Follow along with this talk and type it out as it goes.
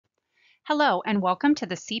Hello and welcome to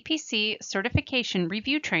the CPC Certification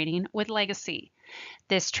Review Training with Legacy.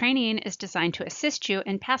 This training is designed to assist you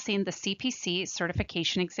in passing the CPC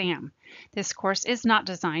certification exam. This course is not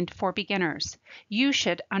designed for beginners. You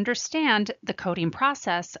should understand the coding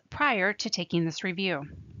process prior to taking this review.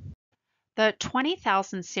 The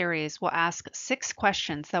 20,000 series will ask 6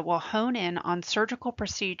 questions that will hone in on surgical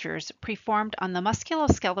procedures performed on the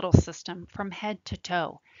musculoskeletal system from head to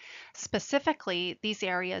toe. Specifically, these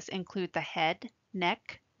areas include the head,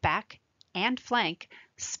 neck, back, and flank,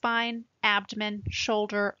 spine, abdomen,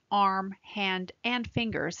 shoulder, arm, hand, and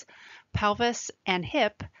fingers, pelvis and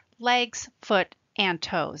hip, legs, foot, and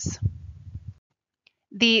toes.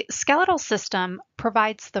 The skeletal system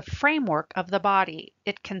provides the framework of the body.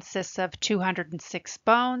 It consists of 206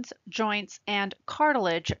 bones, joints, and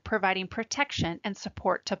cartilage, providing protection and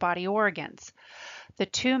support to body organs. The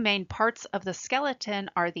two main parts of the skeleton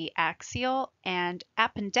are the axial and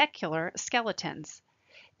appendicular skeletons.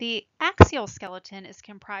 The axial skeleton is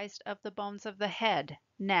comprised of the bones of the head,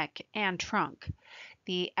 neck, and trunk.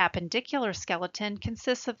 The appendicular skeleton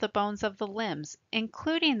consists of the bones of the limbs,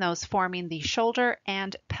 including those forming the shoulder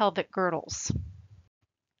and pelvic girdles.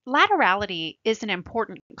 Laterality is an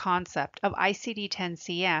important concept of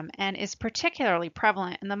ICD-10-CM and is particularly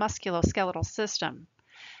prevalent in the musculoskeletal system.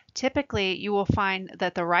 Typically, you will find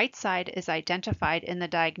that the right side is identified in the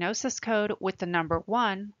diagnosis code with the number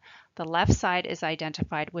 1, the left side is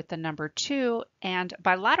identified with the number 2, and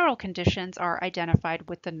bilateral conditions are identified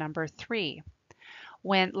with the number 3.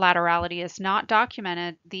 When laterality is not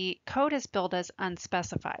documented, the code is billed as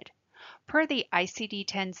unspecified. Per the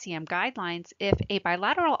ICD-10-CM guidelines, if a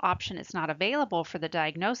bilateral option is not available for the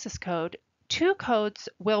diagnosis code, 2 codes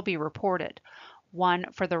will be reported, one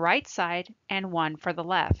for the right side and one for the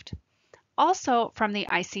left. Also, from the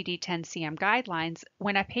ICD-10-CM guidelines,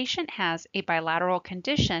 when a patient has a bilateral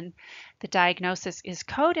condition, the diagnosis is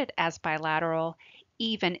coded as bilateral,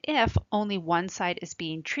 even if only one side is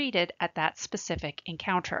being treated at that specific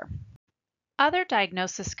encounter. Other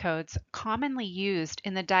diagnosis codes commonly used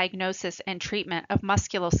in the diagnosis and treatment of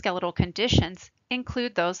musculoskeletal conditions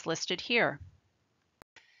include those listed here.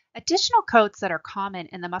 Additional codes that are common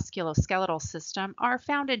in the musculoskeletal system are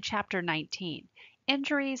found in Chapter 19,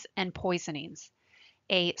 Injuries and Poisonings.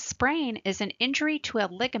 A sprain is an injury to a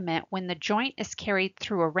ligament when the joint is carried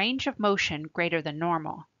through a range of motion greater than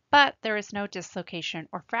normal, but there is no dislocation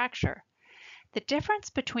or fracture. The difference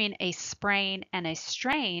between a sprain and a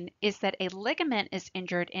strain is that a ligament is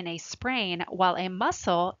injured in a sprain while a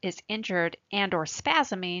muscle is injured and/or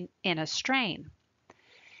spasming in a strain.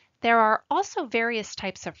 There are also various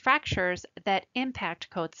types of fractures that impact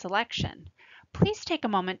code selection. Please take a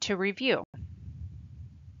moment to review.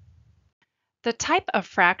 The type of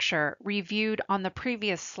fracture reviewed on the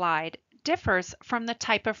previous slide differs from the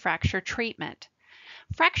type of fracture treatment.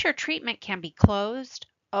 Fracture treatment can be closed,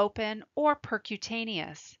 open, or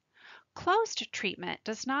percutaneous. Closed treatment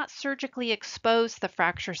does not surgically expose the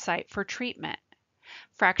fracture site for treatment.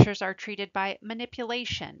 Fractures are treated by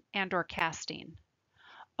manipulation and/or casting.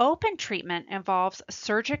 Open treatment involves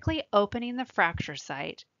surgically opening the fracture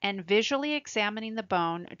site and visually examining the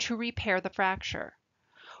bone to repair the fracture.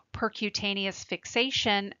 Percutaneous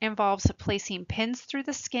fixation involves placing pins through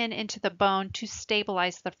the skin into the bone to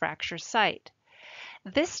stabilize the fracture site.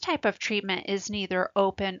 This type of treatment is neither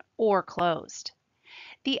open or closed.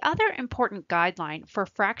 The other important guideline for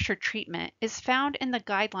fracture treatment is found in the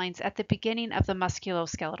guidelines at the beginning of the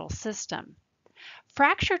musculoskeletal system.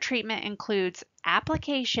 Fracture treatment includes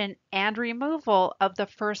application and removal of the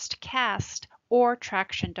first cast or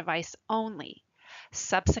traction device only.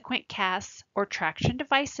 Subsequent casts or traction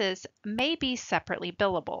devices may be separately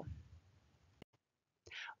billable.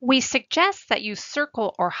 We suggest that you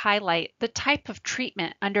circle or highlight the type of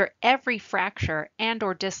treatment under every fracture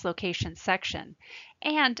and/or dislocation section,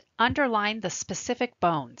 and underline the specific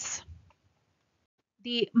bones.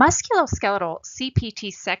 The musculoskeletal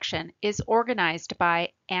CPT section is organized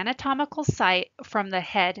by anatomical site from the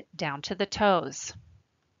head down to the toes.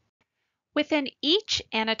 Within each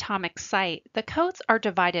anatomic site, the codes are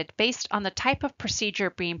divided based on the type of procedure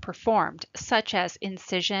being performed, such as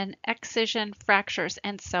incision, excision, fractures,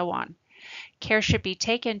 and so on. Care should be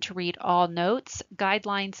taken to read all notes,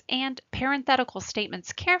 guidelines, and parenthetical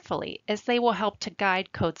statements carefully, as they will help to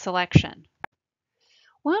guide code selection.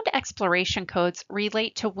 Wound exploration codes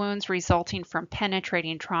relate to wounds resulting from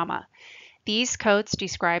penetrating trauma. These codes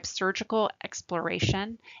describe surgical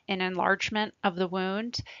exploration, an enlargement of the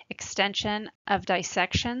wound, extension of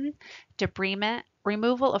dissection, debridement,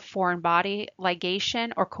 removal of foreign body,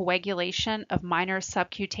 ligation or coagulation of minor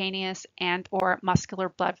subcutaneous and or muscular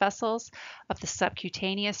blood vessels of the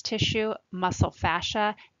subcutaneous tissue, muscle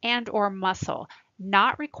fascia, and or muscle,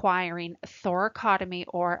 not requiring thoracotomy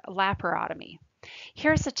or laparotomy.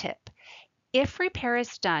 Here's a tip. If repair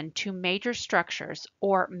is done to major structures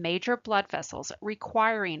or major blood vessels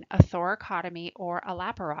requiring a thoracotomy or a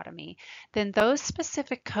laparotomy, then those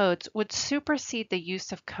specific codes would supersede the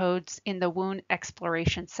use of codes in the wound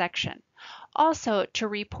exploration section. Also, to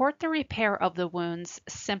report the repair of the wound's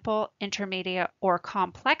simple, intermediate, or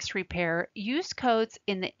complex repair, use codes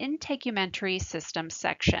in the integumentary system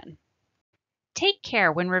section. Take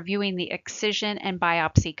care when reviewing the excision and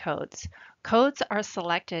biopsy codes. Codes are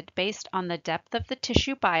selected based on the depth of the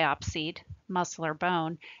tissue biopsied, muscle or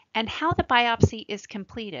bone, and how the biopsy is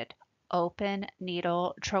completed, open,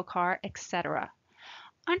 needle, trocar, etc.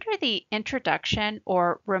 Under the introduction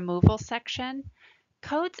or removal section,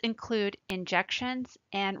 codes include injections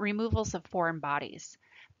and removals of foreign bodies.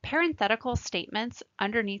 Parenthetical statements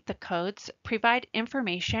underneath the codes provide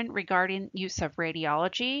information regarding use of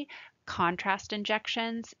radiology, contrast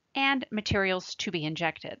injections, and materials to be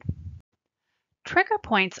injected. Trigger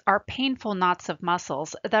points are painful knots of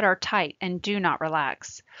muscles that are tight and do not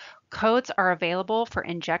relax. Codes are available for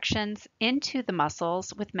injections into the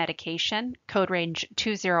muscles with medication, code range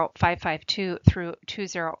 20552 through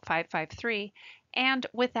 20553, and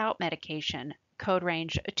without medication, code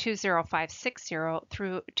range 20560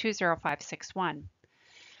 through 20561.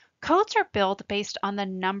 Codes are billed based on the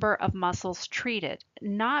number of muscles treated,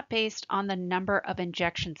 not based on the number of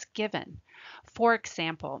injections given. For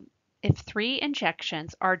example, if 3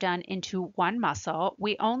 injections are done into one muscle,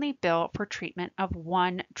 we only bill for treatment of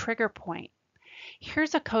one trigger point.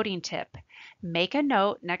 Here's a coding tip. Make a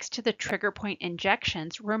note next to the trigger point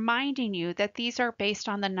injections reminding you that these are based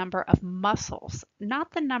on the number of muscles, not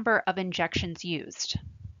the number of injections used.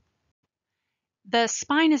 The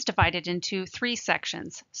spine is divided into 3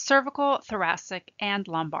 sections: cervical, thoracic, and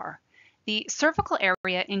lumbar. The cervical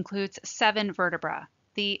area includes 7 vertebrae.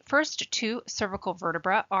 The first 2 cervical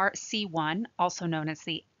vertebrae are C1, also known as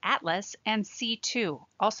the atlas, and C2,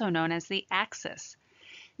 also known as the axis.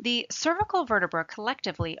 The cervical vertebrae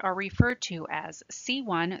collectively are referred to as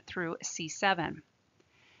C1 through C7.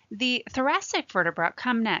 The thoracic vertebrae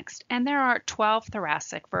come next, and there are 12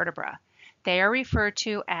 thoracic vertebrae. They are referred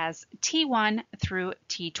to as T1 through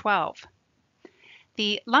T12.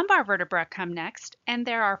 The lumbar vertebrae come next, and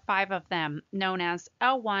there are 5 of them, known as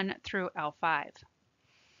L1 through L5.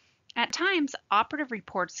 At times, operative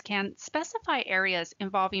reports can specify areas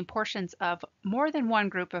involving portions of more than one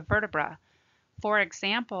group of vertebrae. For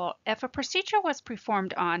example, if a procedure was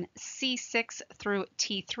performed on C6 through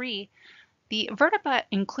T3, the vertebra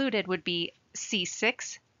included would be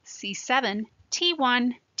C6, C7,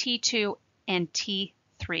 T1, T2, and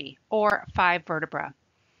T3, or 5 vertebrae.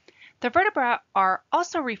 The vertebrae are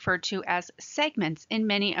also referred to as segments in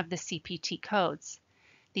many of the CPT codes.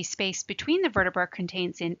 The space between the vertebrae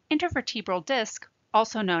contains an intervertebral disc,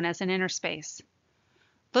 also known as an interspace.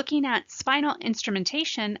 Looking at spinal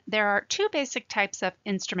instrumentation, there are 2 basic types of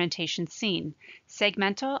instrumentation seen: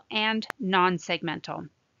 segmental and non-segmental.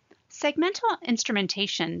 Segmental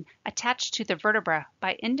instrumentation attached to the vertebra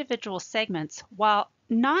by individual segments, while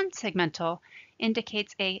non-segmental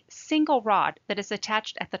indicates a single rod that is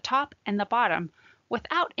attached at the top and the bottom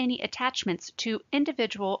without any attachments to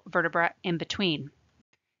individual vertebrae in between.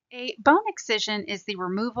 A bone excision is the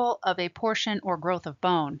removal of a portion or growth of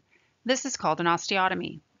bone. This is called an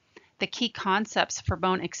osteotomy. The key concepts for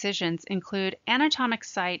bone excisions include anatomic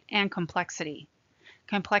site and complexity.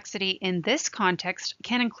 Complexity in this context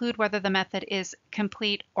can include whether the method is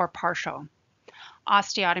complete or partial.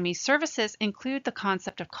 Osteotomy services include the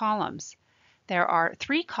concept of columns. There are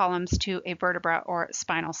 3 columns to a vertebra or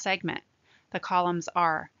spinal segment. The columns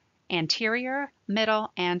are anterior,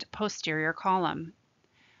 middle, and posterior column.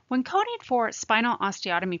 When coding for spinal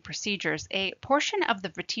osteotomy procedures, a portion of the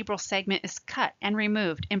vertebral segment is cut and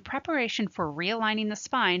removed in preparation for realigning the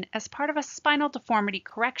spine as part of a spinal deformity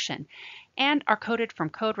correction and are coded from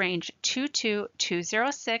code range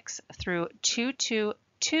 22206 through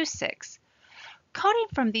 2226. Coding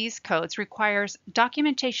from these codes requires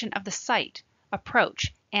documentation of the site,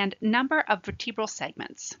 approach, and number of vertebral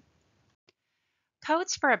segments.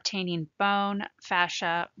 Codes for obtaining bone,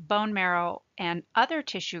 fascia, bone marrow, and other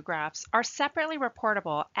tissue grafts are separately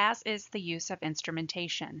reportable, as is the use of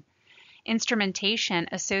instrumentation. Instrumentation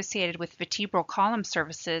associated with vertebral column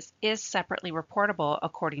services is separately reportable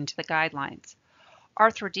according to the guidelines.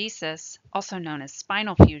 Arthrodesis, also known as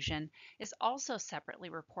spinal fusion, is also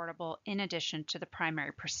separately reportable in addition to the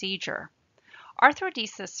primary procedure.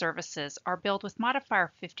 Arthrodesis services are billed with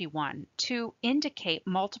modifier 51 to indicate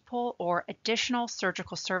multiple or additional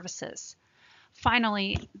surgical services.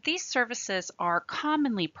 Finally, these services are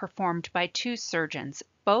commonly performed by two surgeons,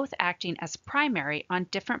 both acting as primary on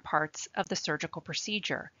different parts of the surgical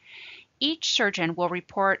procedure. Each surgeon will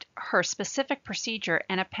report her specific procedure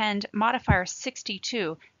and append modifier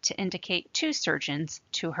 62 to indicate two surgeons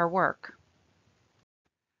to her work.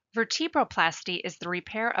 Vertebroplasty is the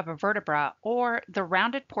repair of a vertebra or the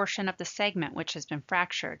rounded portion of the segment which has been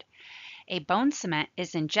fractured. A bone cement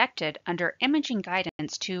is injected under imaging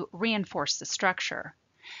guidance to reinforce the structure.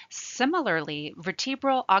 Similarly,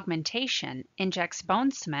 vertebral augmentation injects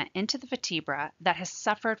bone cement into the vertebra that has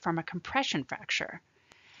suffered from a compression fracture.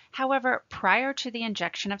 However, prior to the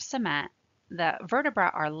injection of cement, the vertebrae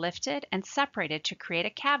are lifted and separated to create a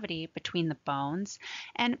cavity between the bones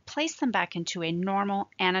and place them back into a normal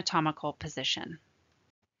anatomical position.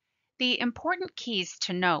 The important keys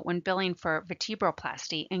to note when billing for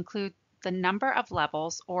vertebroplasty include the number of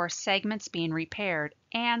levels or segments being repaired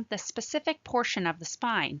and the specific portion of the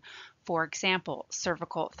spine, for example,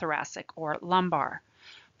 cervical, thoracic, or lumbar.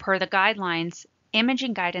 Per the guidelines,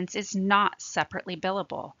 imaging guidance is not separately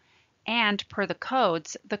billable. And per the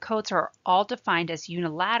codes are all defined as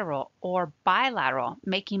unilateral or bilateral,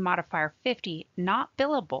 making modifier 50 not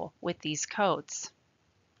billable with these codes.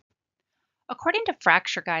 According to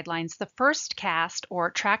fracture guidelines, the first cast or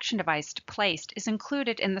traction device placed is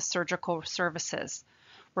included in the surgical services.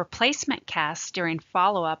 Replacement casts during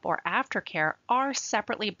follow-up or aftercare are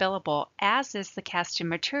separately billable, as is the casting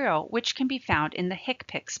material, which can be found in the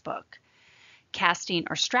HCPCS book. Casting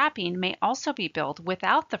or strapping may also be billed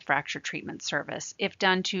without the fracture treatment service if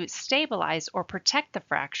done to stabilize or protect the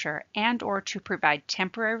fracture and/or to provide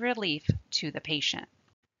temporary relief to the patient.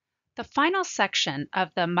 The final section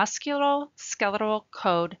of the Musculoskeletal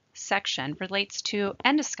Code section relates to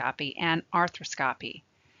endoscopy and arthroscopy.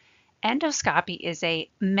 Endoscopy is a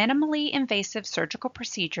minimally invasive surgical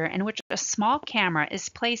procedure in which a small camera is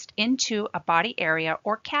placed into a body area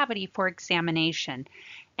or cavity for examination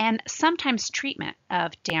and sometimes treatment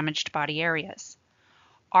of damaged body areas.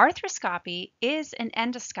 Arthroscopy is an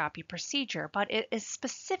endoscopy procedure, but it is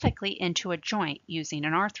specifically into a joint using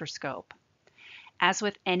an arthroscope. As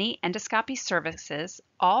with any endoscopy services,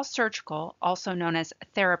 all surgical, also known as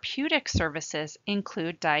therapeutic services,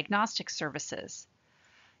 include diagnostic services.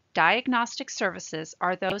 Diagnostic services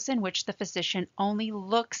are those in which the physician only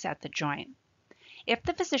looks at the joint. If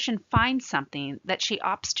the physician finds something that she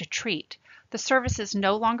opts to treat, the service is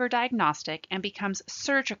no longer diagnostic and becomes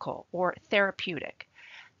surgical or therapeutic.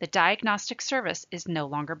 The diagnostic service is no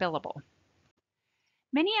longer billable.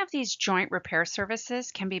 Many of these joint repair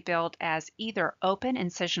services can be billed as either open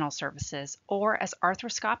incisional services or as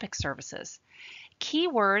arthroscopic services. Key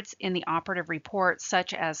words in the operative report,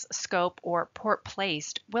 such as scope or port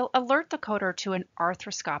placed, will alert the coder to an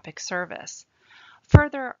arthroscopic service.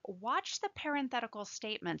 Further, watch the parenthetical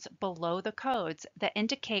statements below the codes that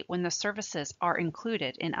indicate when the services are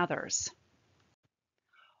included in others.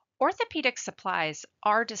 Orthopedic supplies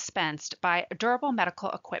are dispensed by durable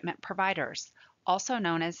medical equipment providers, also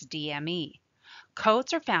known as DME.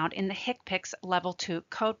 Codes are found in the HCPCS Level 2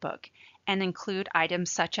 codebook and include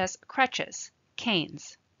items such as crutches,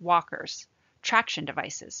 canes, walkers, traction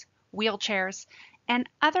devices, wheelchairs, and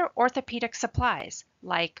other orthopedic supplies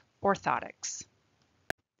like orthotics.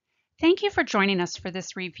 Thank you for joining us for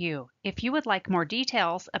this review. If you would like more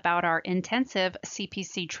details about our intensive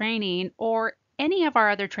CPC training or any of our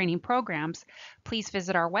other training programs, please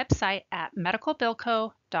visit our website at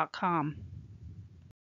medicalbillco.com.